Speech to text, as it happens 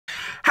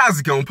How's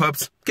it going,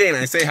 pups?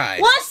 K9, say hi.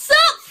 What's up,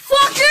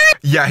 fucker?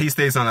 Yeah, he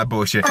stays on that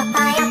bullshit.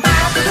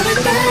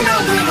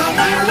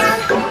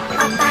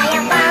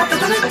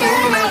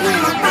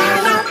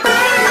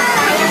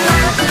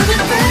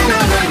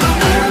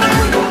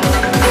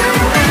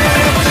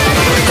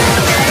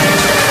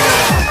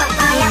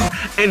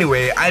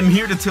 Anyway, I'm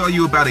here to tell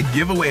you about a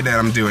giveaway that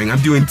I'm doing. I'm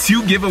doing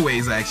 2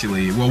 giveaways,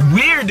 actually. Well,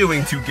 we're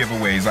doing 2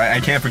 giveaways.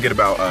 I can't forget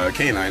about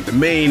K9,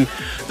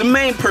 the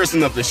main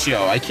person of the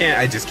show. I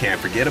just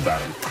can't forget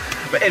about him.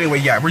 But anyway,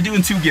 yeah, we're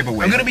doing 2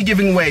 giveaways. I'm gonna be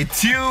giving away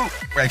 2,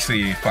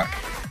 actually, fuck,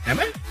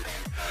 am I?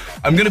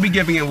 I'm gonna be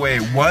giving away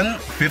one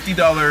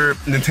 $50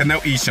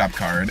 Nintendo eShop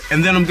card,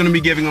 and then I'm gonna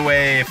be giving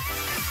away,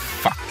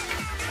 fuck.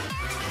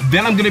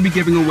 Then I'm gonna be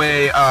giving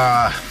away,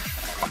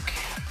 fuck.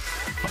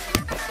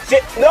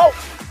 Shit, no!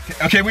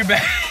 Okay, we're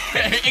back.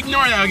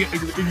 Ignore that.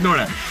 Ignore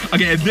that.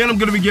 Okay, and then I'm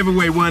gonna be giving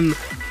away one.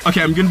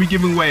 Okay, I'm gonna be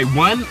giving away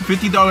one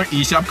 $50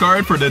 eShop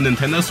card for the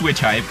Nintendo Switch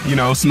hype. You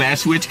know,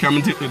 Smash Switch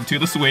coming to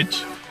the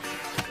Switch.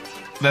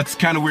 That's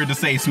kind of weird to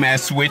say.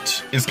 Smash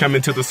Switch is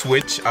coming to the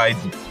Switch. I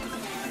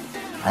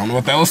don't know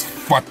what else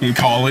fucking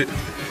call it.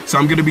 So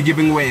I'm gonna be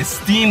giving away a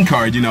Steam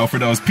card. You know, for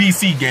those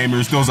PC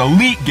gamers, those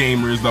elite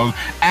gamers, those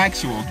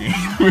actual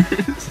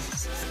gamers.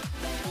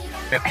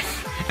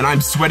 And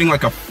I'm sweating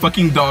like a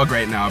fucking dog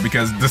right now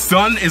because the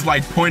sun is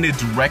like pointed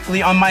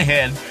directly on my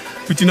head.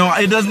 But you know,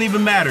 it doesn't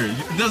even matter.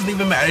 It doesn't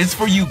even matter. It's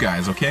for you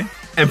guys, okay?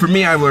 And for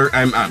me, I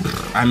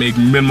make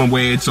minimum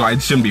wage, so I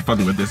shouldn't be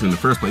fucking with this in the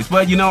first place.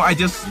 But you know, I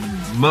just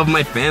love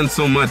my fans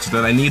so much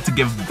that I need to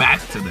give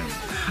back to them.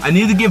 I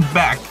need to give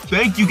back.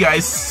 Thank you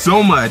guys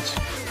so much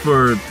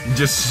for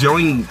just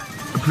showing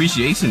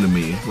appreciation to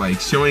me. Like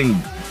showing.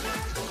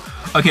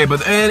 Okay,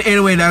 but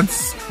anyway,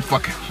 that's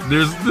fuck.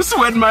 There's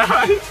sweat in my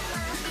eye.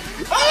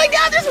 Oh my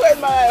god, there's sweat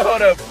in my eye.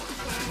 Hold up.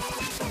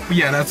 But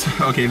yeah, that's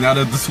okay. Now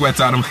that the sweat's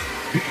out of my,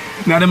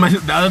 now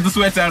that the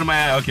sweat's out of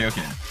my eye. Okay.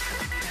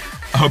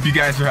 I hope you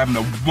guys are having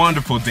a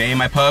wonderful day,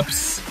 my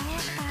pups.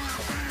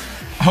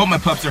 I hope my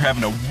pups are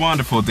having a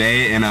wonderful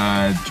day, and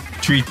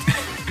treats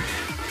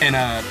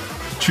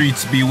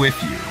be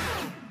with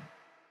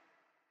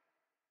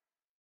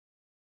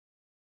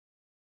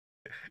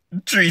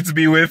you. Treats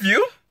be with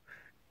you.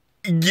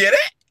 Get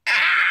it?